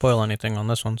want to spoil anything on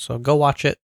this one, so go watch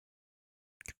it.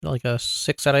 Like a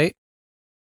 6 out of 8.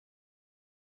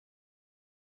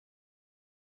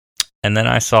 And then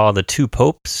I saw the Two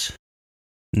Popes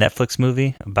Netflix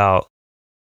movie about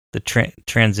the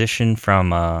transition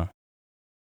from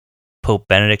Pope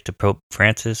Benedict to Pope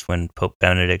Francis, when Pope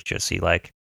Benedict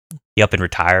he up and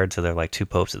retired, so they're like two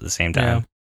popes at the same time.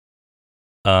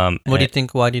 What do you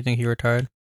think? Why do you think he retired?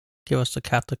 Give us the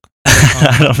Catholic.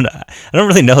 I don't know. I don't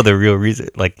really know the real reason.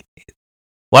 I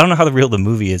don't know how the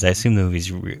movie is. I assume the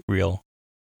movie's real,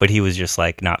 but he was just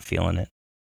like not feeling it.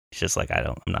 He's just like,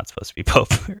 I'm not supposed to be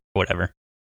pope or whatever.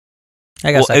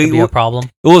 I guess that could be a problem.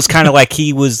 It was kind of like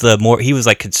he was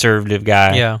like conservative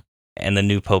guy. Yeah. And the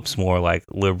new pope's more like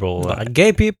liberal.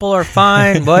 Gay people are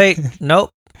fine. Wait,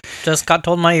 nope. Just got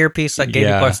told in my earpiece that gay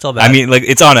people are still bad. I mean, like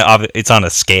it's on a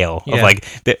scale of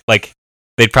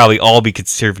they'd probably all be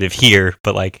conservative here,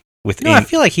 but like within. No, I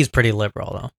feel like he's pretty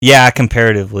liberal though. Yeah,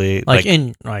 comparatively.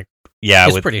 Yeah,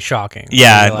 it's pretty shocking.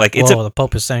 Yeah, the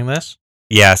Pope is saying this.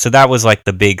 Yeah, so that was like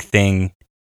the big thing,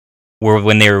 where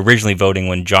when they were originally voting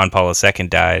when John Paul II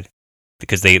died,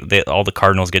 because they all the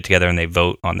cardinals get together and they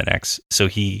vote on the next. So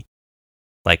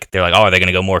they're like, oh, are they going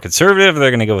to go more conservative? Or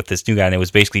they're going to go with this new guy, and it was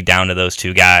basically down to those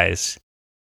two guys.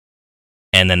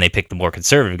 And then they picked the more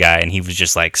conservative guy, and he was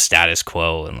just like status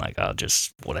quo and like, oh,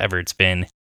 just whatever it's been.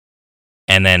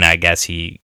 And then I guess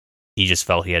he just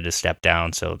felt he had to step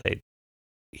down, so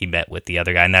he met with the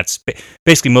other guy, and that's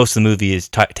basically most of the movie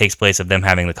takes place of them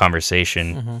having the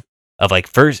conversation of like,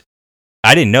 first,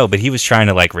 I didn't know, but he was trying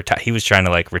to like retire. He was trying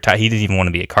to like retire. He didn't even want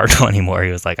to be a cardinal anymore.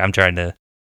 He was like, I'm trying to,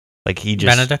 like, he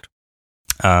just Benedict.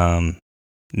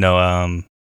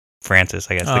 Francis,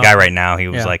 I guess the guy right now. He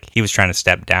was he was trying to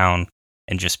step down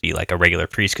and just be like a regular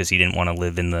priest because he didn't want to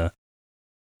live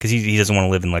because he doesn't want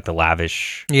to live in like the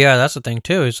lavish. Yeah, that's the thing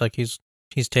too. It's like he's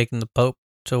taking the Pope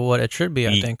to what it should be.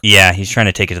 I think. Yeah, he's trying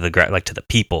to take it to the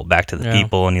people, back to the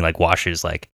people, and he like washes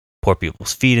like poor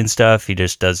people's feet and stuff. He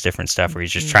just does different stuff where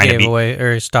he's just trying to be away,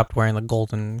 or he stopped wearing the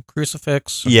golden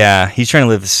crucifix. Yeah, he's trying to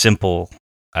live as simple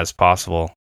as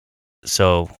possible.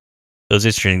 So it was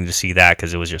interesting to see that,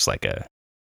 because it was just like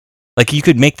you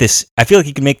could make this. I feel like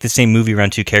you could make the same movie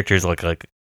around two characters like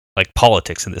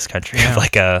politics in this country. Yeah.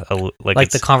 like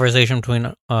the conversation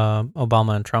between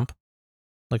Obama and Trump.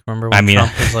 Like, remember when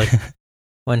Trump was like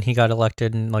when he got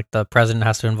elected and like the president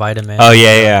has to invite him in. Oh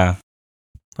yeah.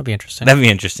 That'd be interesting. That'd be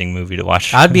an interesting movie to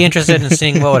watch. I'd be interested in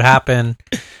seeing what would happen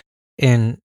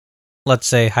in, let's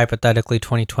say, hypothetically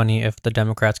 2020 if the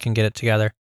Democrats can get it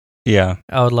together. Yeah.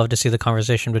 I would love to see the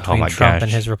conversation between Trump and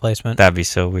his replacement. That'd be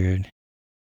so weird.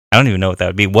 I don't even know what that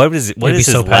would be. What is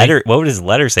his letter? What would his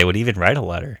letter say? Would he even write a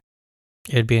letter?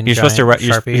 It'd be in you're supposed to write.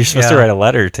 You're supposed to write a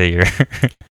letter to your.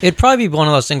 It'd probably be one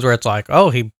of those things where it's like,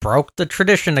 oh, he broke the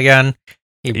tradition again.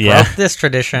 He broke this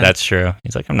tradition. That's true.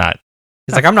 He's like, I'm not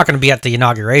going to be at the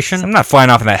inauguration. I'm not flying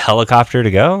off in that helicopter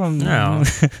to go. No.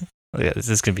 Yeah, this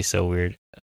is gonna be so weird.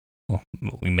 Well,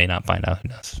 we may not find out.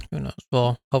 Who knows?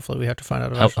 Well, hopefully we have to find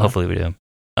out eventually. Hopefully we do.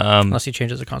 Unless he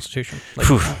changes the constitution, like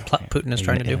Putin is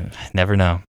trying to do. Never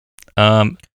know.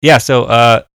 Yeah.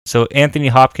 So Anthony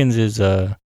Hopkins is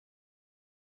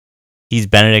he's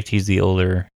Benedict. He's the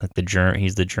older, like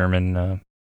he's the German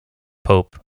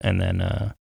Pope, and then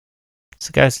what's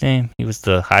the guy's name? He was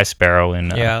the High Sparrow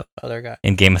in other guy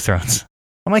in Game of Thrones.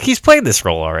 I'm like, he's played this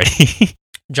role already.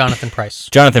 Jonathan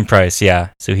Pryce. Yeah.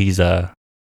 So he's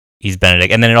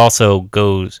Benedict, and then it also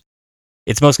goes.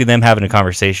 It's mostly them having a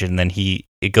conversation, and then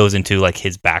it goes into like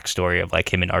his backstory of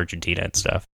like him in Argentina and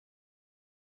stuff.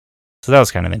 So that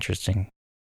was kind of interesting.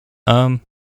 But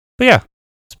yeah,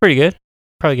 it's pretty good.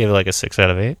 Probably give it like a 6 out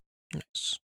of 8.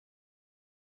 Nice.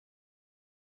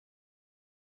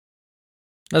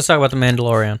 Let's talk about The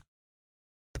Mandalorian.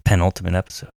 The penultimate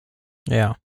episode.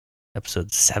 Yeah.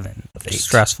 Episode 7 of 8.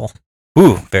 Stressful.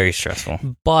 Ooh, very stressful.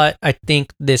 But I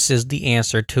think this is the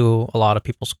answer to a lot of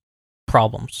people's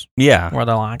problems. Yeah. Where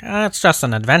they're like, it's just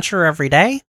an adventure every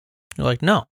day. You're like,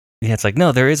 no. Yeah, it's like,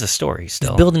 no, there is a story still.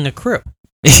 It's building a crew.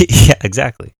 Yeah,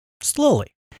 exactly. Slowly.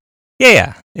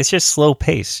 Yeah. It's just slow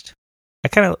paced.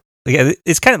 It's kind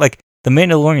of like The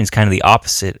Mandalorian is kind of the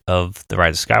opposite of The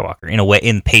Rise of Skywalker in a way,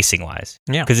 in pacing wise.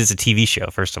 Yeah. Because it's a TV show,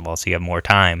 first of all, so you have more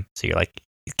time. So you're like,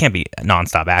 it can't be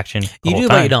nonstop action. You do,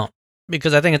 but you don't.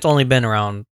 Because I think it's only been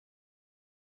around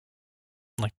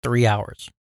like 3 hours.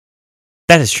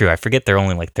 That is true. I forget they're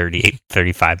only like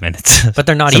 35 minutes. But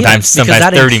they're not sometimes even. Because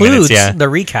that 30 includes minutes, yeah. the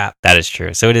recap. That is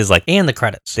true. So it is like... And the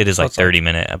credits. It is so like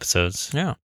 30-minute episodes.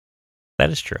 Yeah. That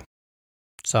is true.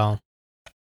 So,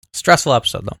 stressful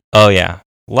episode, though. Oh, yeah.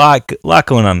 Lot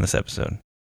going on this episode.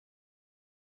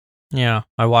 Yeah.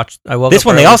 I woke this up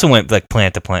one, early. they also went like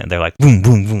plant to plant. They're like, boom,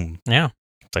 boom, boom. Yeah.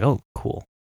 It's like, oh, cool.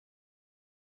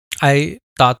 I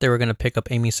thought they were going to pick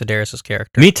up Amy Sedaris'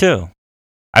 character. Me too.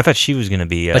 I thought she was going to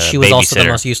be a But she was also the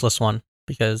babysitter. most useless one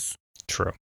because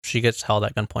True. she gets held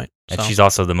at gunpoint. And So. she's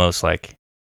also the most like,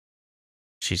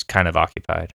 she's kind of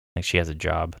occupied. Like she has a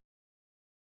job.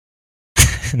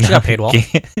 She got paid well.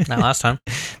 Not last time,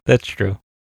 That's true.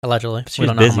 allegedly. She We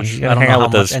was don't know busy. how much. She I gotta don't hang know out how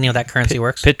with much those any of that currency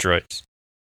works. Pit droids.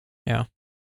 Yeah.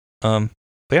 But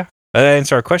yeah. That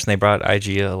answered our question. They brought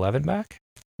IG-11 back.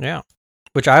 Yeah.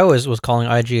 Which I always was calling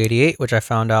IG-88, which I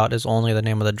found out is only the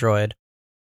name of the droid.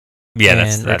 Yeah, in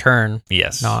that's that. Return,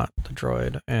 Yes. not the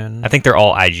droid. And I think they're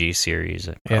all IG series,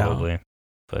 probably.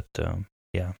 But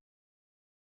yeah.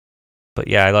 But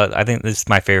yeah, I think this is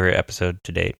my favorite episode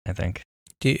to date. I think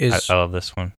I love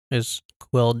this one. Is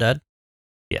Quill dead?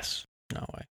 Yes. No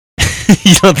way.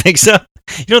 You don't think so?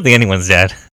 You don't think anyone's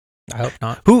dead? I hope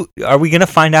not. Who are we gonna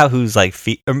find out? Who's like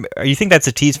feet? Or you think that's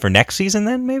a tease for next season?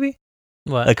 Then maybe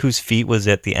What? like whose feet was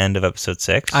at the end of episode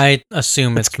 6? I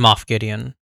assume it's Moff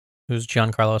Gideon, who's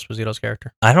Giancarlo Esposito's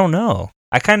character. I don't know.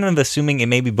 I kind of assuming it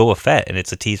may be Boba Fett, and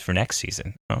it's a tease for next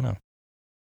season. I don't know.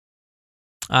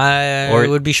 I Or-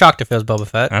 would be shocked if it was Boba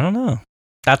Fett. I don't know.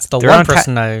 That's the They're one on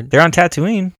person I. They're on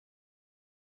Tatooine.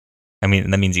 I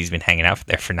mean, that means he's been hanging out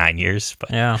there for 9 years.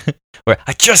 But Yeah. where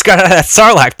I just got out of that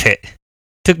Sarlacc pit.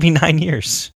 Took me 9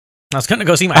 years. I was gonna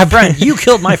go see my friend. You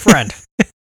killed my friend.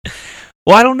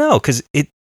 Well, I don't know,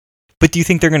 but do you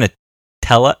think they're gonna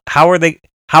tell us? How are they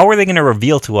gonna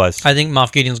reveal to us? I think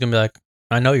Moff Gideon's gonna be like,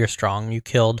 I know you're strong. You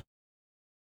killed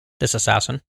this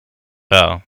assassin.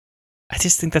 Oh, I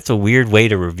just think that's a weird way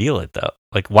to reveal it, though.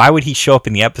 Like, why would he show up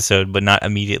in the episode, but not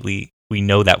immediately? We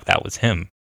know that was him.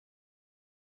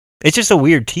 It's just a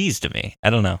weird tease to me. I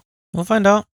don't know. We'll find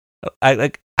out.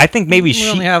 I think maybe we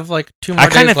only have like 2 more. I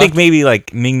kind of days think left. maybe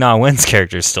like Ming-Na Wen's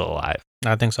character is still alive.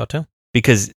 I think so too.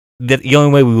 Because the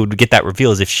only way we would get that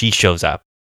reveal is if she shows up.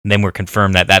 And then we're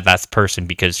confirmed that's the person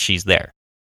because she's there.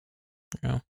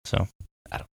 Yeah. So,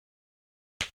 I don't.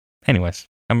 Anyways,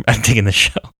 I'm digging the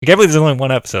show. I can't believe there's only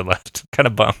 1 episode left. I'm kind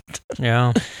of bummed.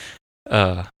 Yeah.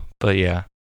 But yeah,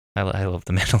 I love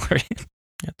The Mandalorian.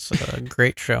 It's a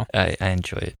great show. I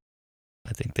enjoy it.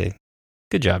 I think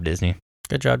good job, Disney.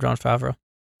 Good job, Jon Favreau.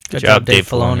 Good job, Dave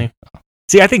Filoni.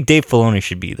 See, I think Dave Filoni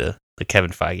should be the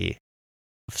Kevin Feige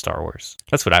of Star Wars.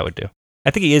 That's what I would do. I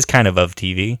think he is kind of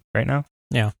TV right now.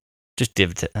 Yeah. Just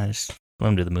just let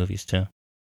him do the movies too.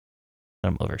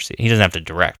 Let him oversee. He doesn't have to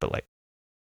direct, but like,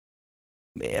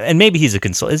 and maybe he's a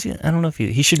consultant. Is he? I don't know if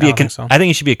he should be I don't think so. I think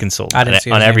he should be a consultant. I didn't see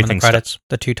his on name in everything the credits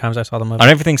the 2 times I saw the movie. on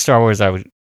everything Star Wars. I would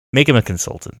make him a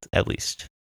consultant at least.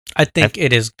 I think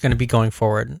it is going to be going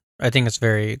forward. I think it's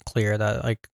very clear that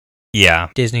like Yeah,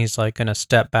 Disney's like going to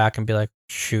step back and be like,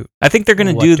 shoot. I think they're going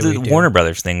to What do do the we do? Warner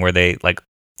Brothers thing where they like,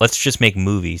 let's just make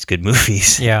movies, good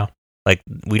movies. Yeah. Like,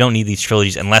 we don't need these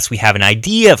trilogies unless we have an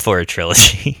idea for a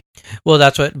trilogy. Well,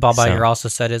 that's what Bob So- Iger also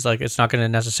said is like it's not going to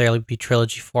necessarily be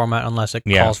trilogy format unless it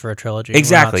Yeah. calls for a trilogy.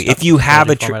 Exactly. We're not If you stuck have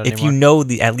with trilogy format if you anymore.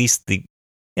 know at least the,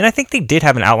 and I think they did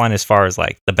have an outline as far as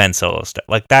like the Ben Solo stuff.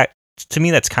 Like that, to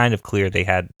me, that's kind of clear. They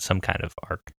had some kind of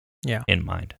arc in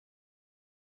mind.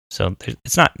 So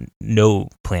it's not no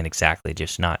plan exactly,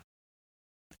 just not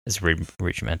as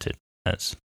regimented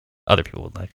as other people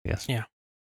would like, I guess. Yeah.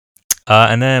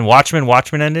 And then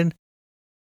Watchmen ended.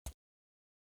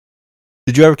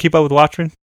 Did you ever keep up with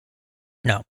Watchmen?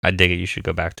 No. I dig it. You should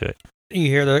go back to it. You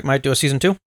hear they might do a season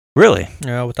 2? Really?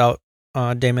 Without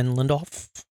Damon Lindelof.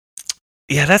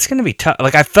 Yeah, that's going to be tough.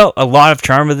 Like, I felt a lot of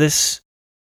charm of this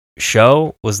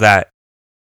show was that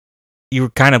you were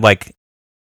kind of like,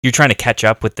 you're trying to catch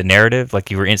up with the narrative. Like,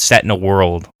 you were set in a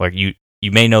world. Like, you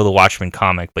may know the Watchmen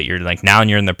comic, but you're like, now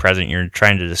you're in the present, you're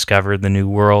trying to discover the new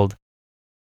world.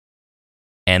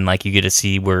 and like you get to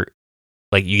see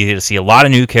a lot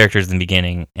of new characters in the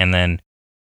beginning, and then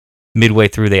midway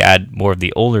through they add more of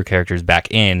the older characters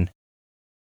back in.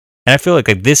 And I feel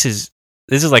like this is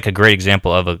like a great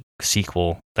example of a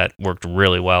sequel that worked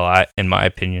really well, in my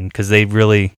opinion, because they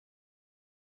really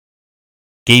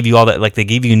gave you all that, like they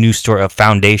gave you a new story, a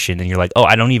foundation, and you're like, oh,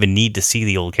 I don't even need to see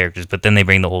the old characters, but then they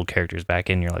bring the old characters back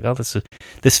in, and you're like, oh,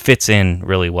 this fits in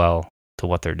really well to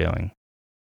what they're doing.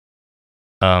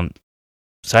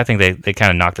 So I think they kind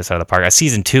of knocked this out of the park.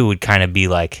 Season 2 would kind of be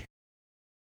like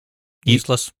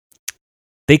useless.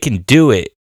 They can do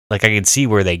it, like I can see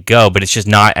where they go, but it's just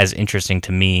not as interesting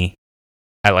to me.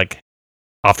 I like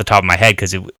off the top of my head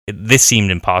because this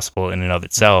seemed impossible in and of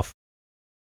itself.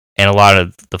 And a lot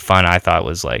of the fun I thought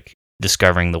was like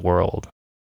discovering the world.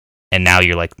 And now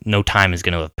you're like, no time is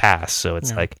going to have passed. So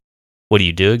it's like, what do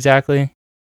you do exactly?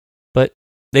 But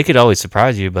they could always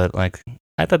surprise you. But like,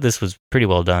 I thought this was pretty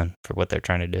well done for what they're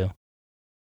trying to do.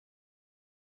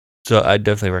 So I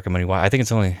definitely recommend you watch. I think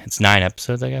it's 9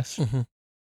 episodes, I guess. Mm-hmm.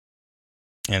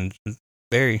 And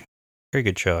very, very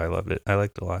good show. I loved it. I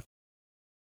liked it a lot.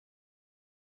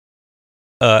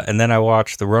 And then I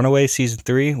watched The Runaway Season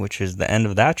 3, which is the end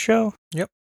of that show. Yep.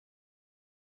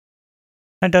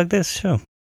 I dug this show.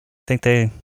 I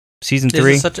think Season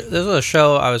 3. This was a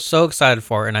show I was so excited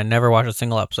for, and I never watched a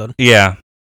single episode. Yeah.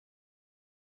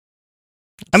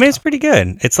 I mean, it's pretty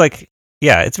good. It's like,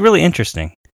 yeah, it's really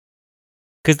interesting.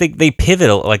 Because they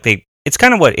pivot, like it's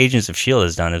kind of what Agents of S.H.I.E.L.D.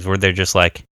 has done, is where they're just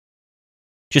like,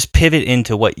 just pivot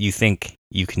into what you think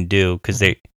you can do, because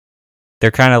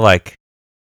they're kind of like,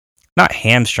 not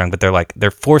hamstrung, but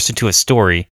they're forced into a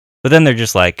story, but then they're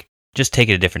just like, just take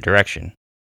it a different direction.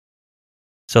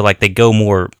 So like they go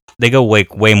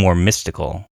way more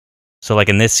mystical. So like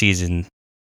in this season,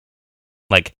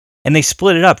 like, and they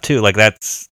split it up too. Like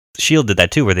S.H.I.E.L.D. did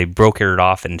that too, where they broke it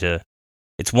off into,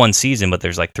 it's one season, but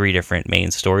there's like 3 different main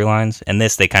storylines. And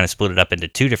this, they kind of split it up into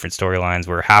 2 different storylines,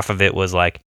 where half of it was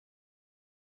like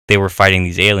they were fighting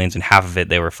these aliens, and half of it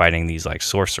they were fighting these like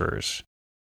sorcerers.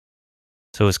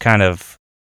 So it was kind of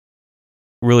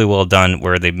really well done,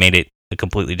 where they made it a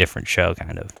completely different show,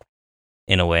 kind of,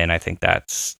 in a way. And I think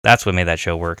that's what made that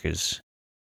show work, is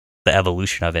the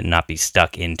evolution of it, and not be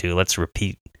stuck into, let's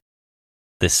repeat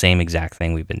the same exact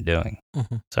thing we've been doing.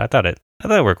 Mm-hmm. So I thought it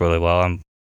worked really well. I'm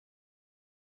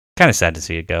kind of sad to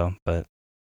see it go, but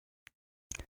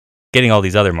getting all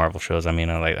these other Marvel shows, I mean,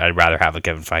 I'd rather have a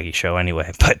Kevin Feige show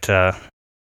anyway. But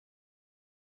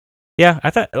yeah, I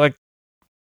thought like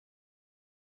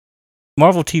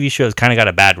Marvel TV shows kind of got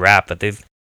a bad rap, but they've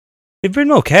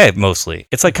been okay mostly.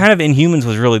 It's like kind of Inhumans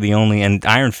was really the only, and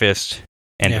Iron Fist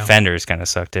and Defenders kind of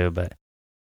sucked too, but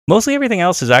mostly everything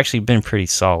else has actually been pretty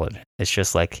solid. It's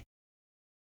just like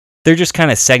they're just kind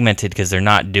of segmented because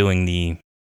they're doing the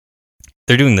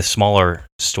smaller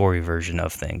story version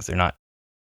of things. They're not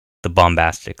the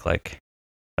bombastic like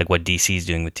what DC's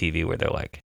doing with TV, where they're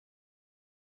like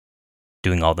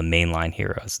doing all the mainline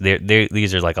heroes.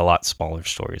 These are like a lot smaller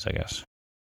stories, I guess.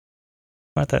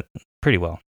 Not that pretty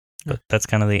well. But that's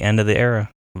kind of the end of the era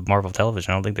of Marvel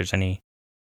television. I don't think there's any,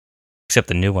 except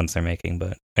the new ones they're making,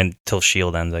 but until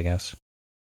S.H.I.E.L.D. ends, I guess.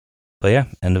 But yeah,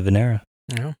 end of an era.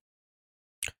 Yeah.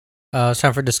 It's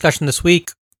time for discussion this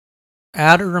week.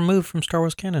 Add or remove from Star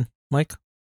Wars canon. Mike,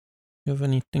 you have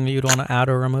anything that you'd want to add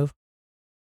or remove?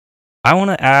 I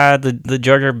want to add the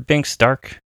Jar Jar Binks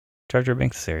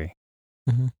theory.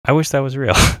 Mm-hmm. I wish that was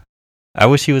real. I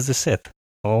wish he was the Sith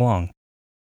all along.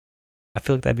 I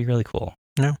feel like that'd be really cool.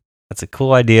 Yeah. That's a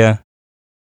cool idea.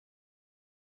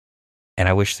 And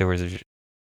I wish there was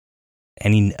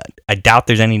I doubt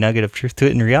there's any nugget of truth to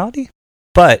it in reality,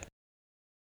 but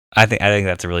I think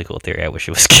that's a really cool theory. I wish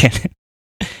it was canon.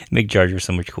 Make Jar Jar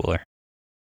so much cooler.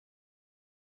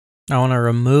 I want to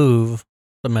remove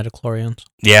the midichlorians.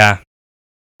 Yeah,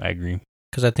 I agree.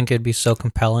 Because I think it'd be so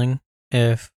compelling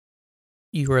if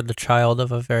you were the child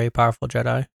of a very powerful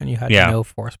Jedi and you had no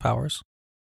Force powers.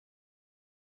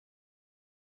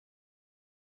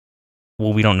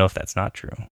 Well, we don't know if that's not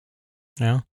true.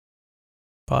 Yeah.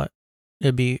 But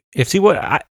it'd be... See what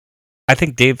I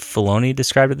think Dave Filoni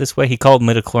described it this way. He called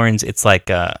midichlorians, it's like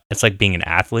being an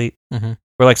athlete. Mm-hmm.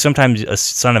 Where like sometimes a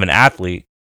son of an athlete,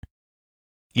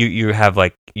 you have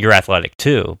like, you're athletic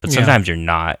too, but sometimes you're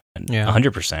not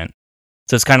 100%.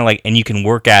 So it's kind of like, and you can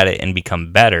work at it and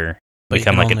become better,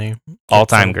 become like an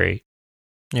all-time great.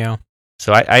 Yeah.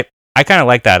 So I kind of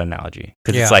like that analogy,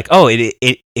 because it's like, oh,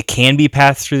 it can be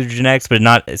passed through the genetics, but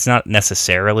it's not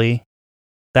necessarily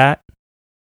that.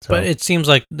 So. But it seems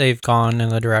like they've gone in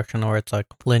the direction where it's like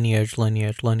lineage.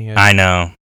 I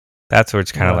know. That's where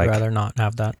it's kind of like, I'd rather not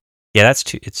have that. Yeah,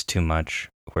 it's too much,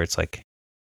 where it's like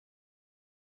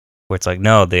where it's like,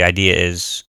 no, the idea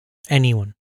is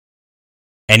Anyone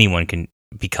can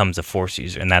becomes a Force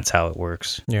user, and that's how it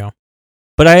works. Yeah.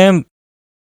 But I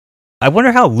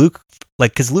wonder how Luke,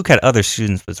 like, because Luke had other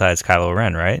students besides Kylo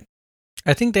Ren, right?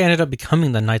 I think they ended up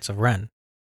becoming the Knights of Ren.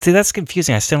 See, that's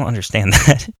confusing. I still don't understand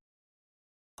that.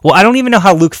 Well, I don't even know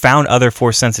how Luke found other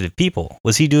Force-sensitive people.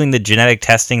 Was he doing the genetic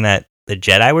testing that the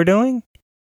Jedi were doing?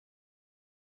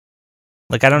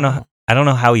 Like, I don't know. I don't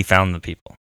know how he found the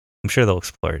people. I'm sure they'll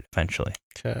explore it eventually.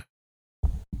 Okay.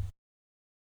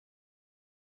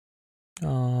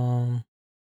 Oh,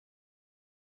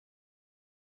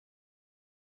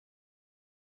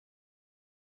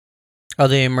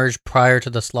 they emerged prior to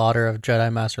the slaughter of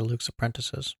Jedi Master Luke's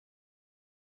apprentices.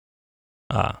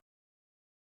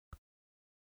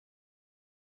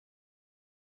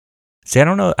 See, I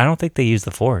don't know. I don't think they use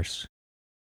the Force.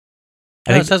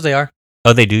 It says they are.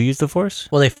 Oh, they do use the Force?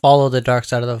 Well, they follow the dark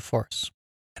side of the Force.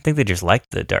 I think they just like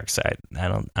the dark side. I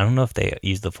don't know if they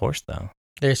use the Force though.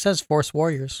 There says Force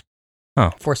warriors.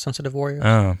 Oh. Force sensitive warriors.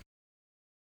 Oh.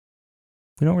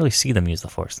 We don't really see them use the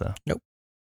Force though. Nope.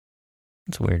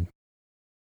 It's weird.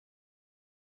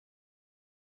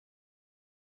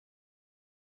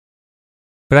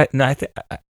 But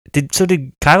did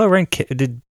Kylo Ren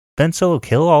did Ben Solo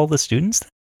kill all the students?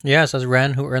 Yeah, it says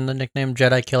Ren, who earned the nickname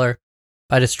Jedi Killer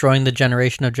by destroying the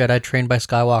generation of Jedi trained by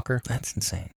Skywalker. That's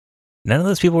insane. None of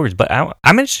those people were. But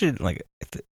I'm interested. Like,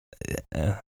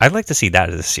 I'd like to see that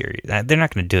as a series. They're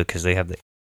not going to do it because they have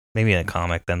maybe in a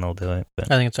comic. Then they'll do it. But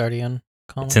I think it's already in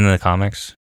comics. It's in the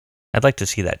comics. I'd like to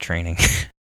see that training.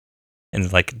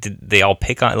 And like, did they all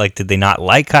pick on? Like, did they not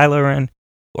like Kylo Ren,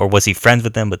 or was he friends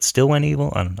with them but still went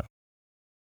evil? I don't know.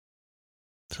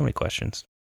 So many questions.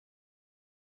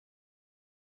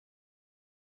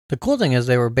 The cool thing is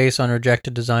they were based on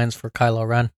rejected designs for Kylo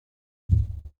Ren.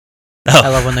 Oh, I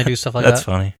love when they do stuff like that. That's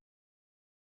funny.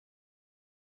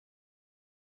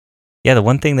 Yeah, the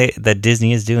one thing that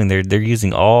Disney is doing, they're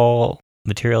using all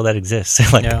material that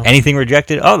exists. Like anything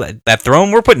rejected, that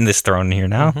throne, we're putting this throne here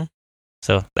now. Mm-hmm.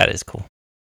 So that is cool.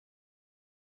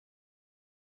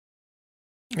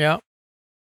 Yeah.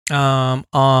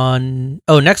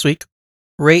 Next week,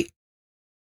 rate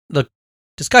the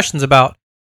discussions about,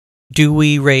 do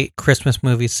we rate Christmas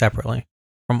movies separately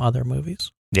from other movies?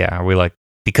 Yeah, are we like,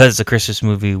 because it's a Christmas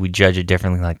movie, we judge it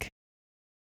differently? Like,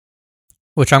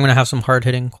 which I'm going to have some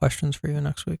hard-hitting questions for you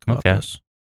next week about this.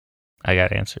 I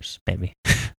got answers, maybe.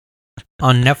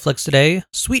 On Netflix today,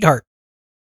 Sweetheart.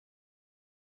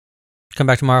 Come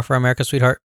back tomorrow for America's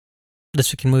Sweetheart.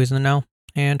 This Week in Movies in the Now,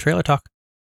 and Trailer Talk.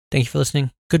 Thank you for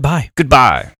listening. Goodbye.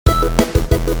 Goodbye.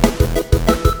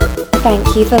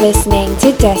 Thank you for listening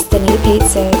to Destiny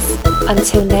Pizzas.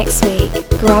 Until next week,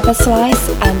 grab a slice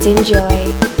and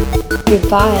enjoy.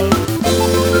 Goodbye.